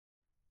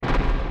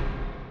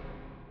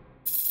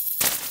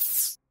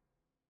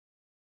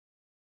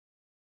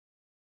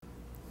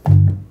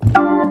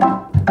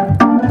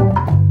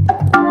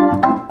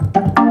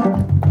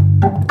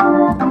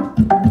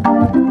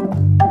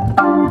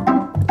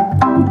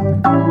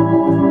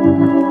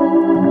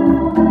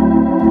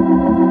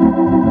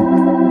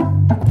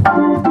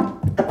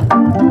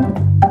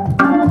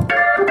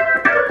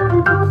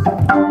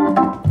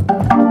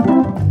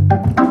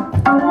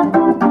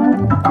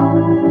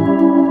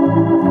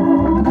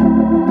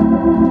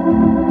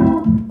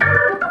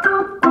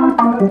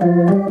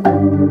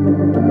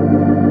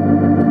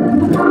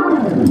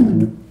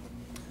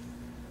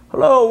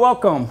Hello,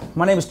 welcome.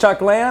 My name is Chuck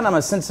Land. I'm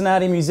a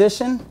Cincinnati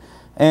musician,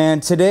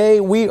 and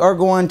today we are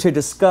going to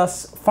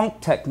discuss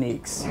funk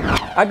techniques.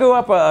 I grew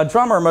up a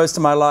drummer most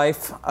of my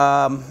life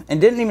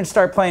and didn't even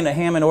start playing the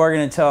Hammond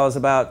organ until I was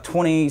about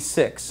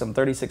 26. I'm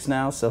 36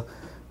 now, so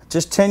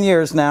just 10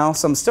 years now,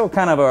 so I'm still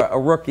kind of a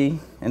rookie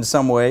in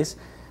some ways.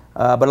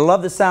 But I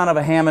love the sound of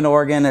a Hammond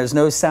organ. There's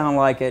no sound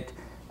like it.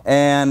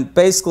 And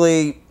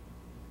basically,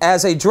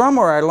 as a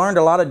drummer, I learned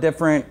a lot of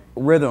different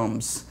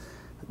rhythms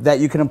that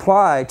you can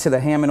apply to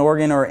the Hammond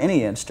organ or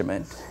any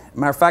instrument.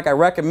 Matter of fact, I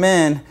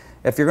recommend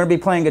if you're going to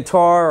be playing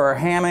guitar or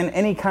Hammond,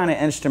 any kind of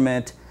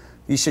instrument,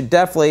 you should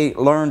definitely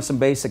learn some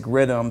basic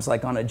rhythms,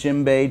 like on a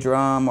djembe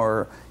drum,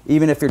 or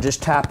even if you're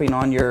just tapping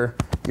on your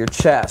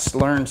chest,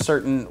 learn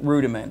certain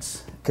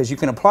rudiments, because you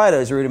can apply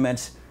those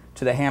rudiments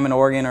to the Hammond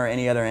organ or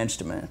any other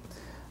instrument.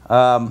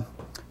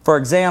 For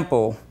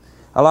example,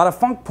 a lot of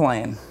funk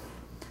playing,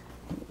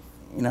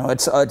 you know,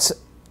 it's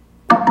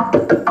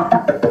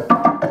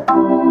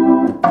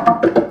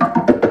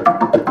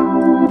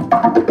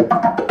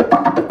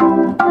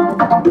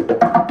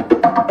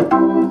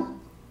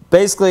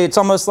basically, it's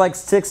almost like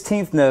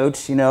 16th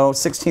notes, you know.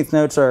 16th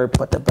notes are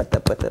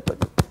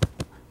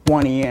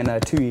 1 E and a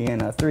 2 E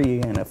and a 3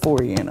 E and a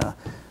 4 E and a.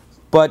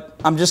 But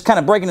I'm just kind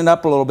of breaking it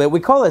up a little bit.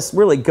 We call this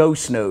really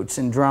ghost notes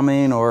in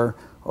drumming or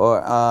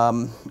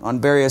on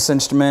various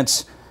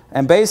instruments.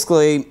 And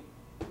basically,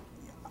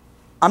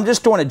 I'm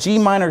just doing a G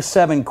minor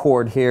 7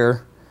 chord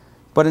here.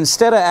 But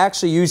instead of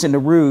actually using the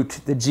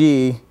root, the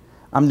G,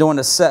 I'm doing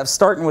a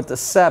starting with the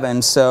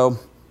 7. So,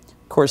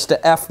 of course,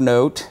 the F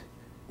note.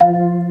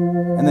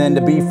 And then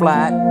the B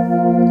flat,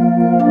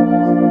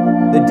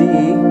 the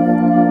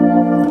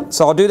D.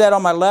 So I'll do that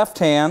on my left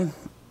hand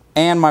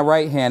and my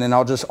right hand, and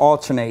I'll just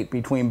alternate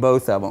between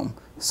both of them.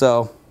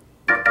 So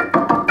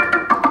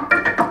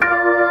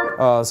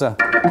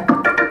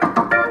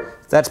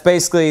that's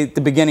basically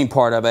the beginning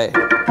part of it.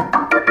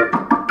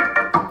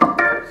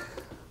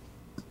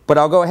 But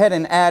I'll go ahead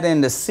and add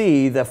in the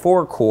C, the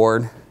 4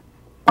 chord.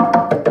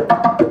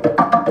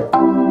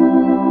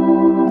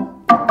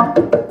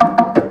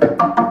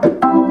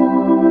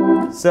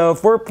 So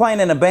if we're playing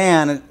in a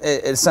band,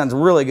 it sounds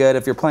really good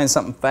if you're playing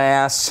something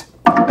fast.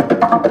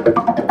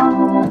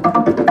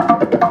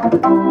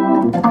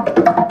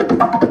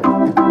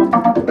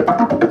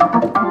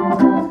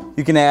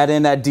 You can add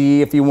in that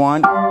D if you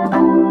want,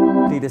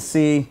 D to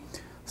C,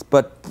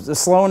 but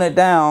slowing it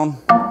down.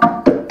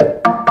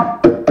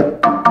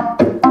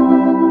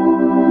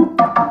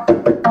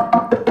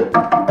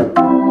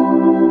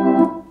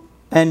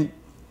 And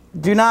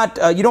do not,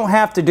 you don't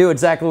have to do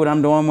exactly what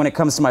I'm doing when it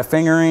comes to my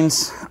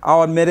fingerings.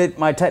 I'll admit it,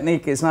 my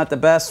technique is not the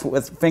best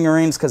with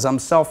fingerings because I'm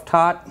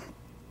self-taught.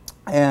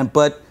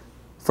 But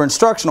for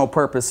instructional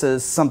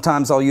purposes,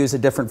 sometimes I'll use a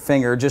different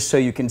finger just so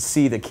you can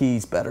see the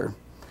keys better.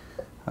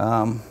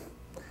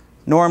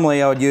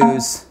 Normally I would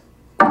use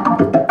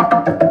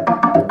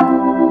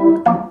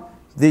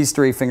these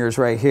 3 fingers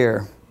right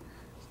here.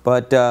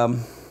 But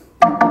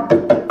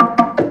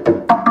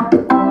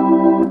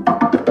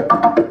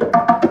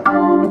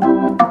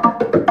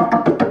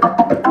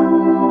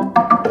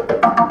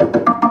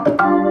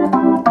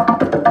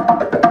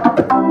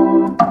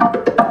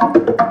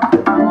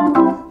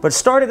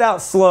start it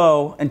out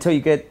slow until you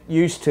get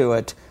used to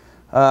it,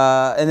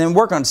 and then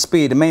work on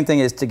speed. The main thing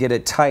is to get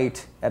it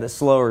tight at a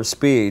slower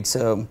speed.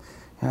 So,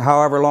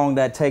 however long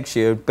that takes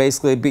you,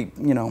 basically,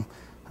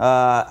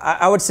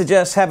 I would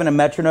suggest having a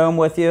metronome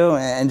with you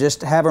and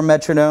just have a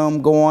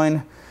metronome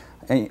going,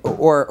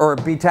 or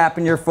be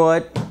tapping your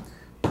foot.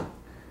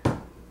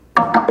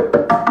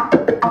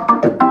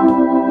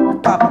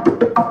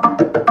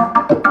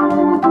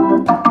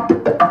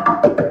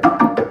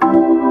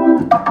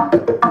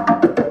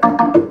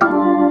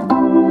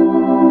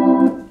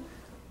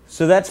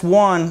 So that's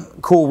one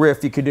cool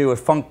riff you could do with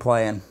funk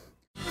playing.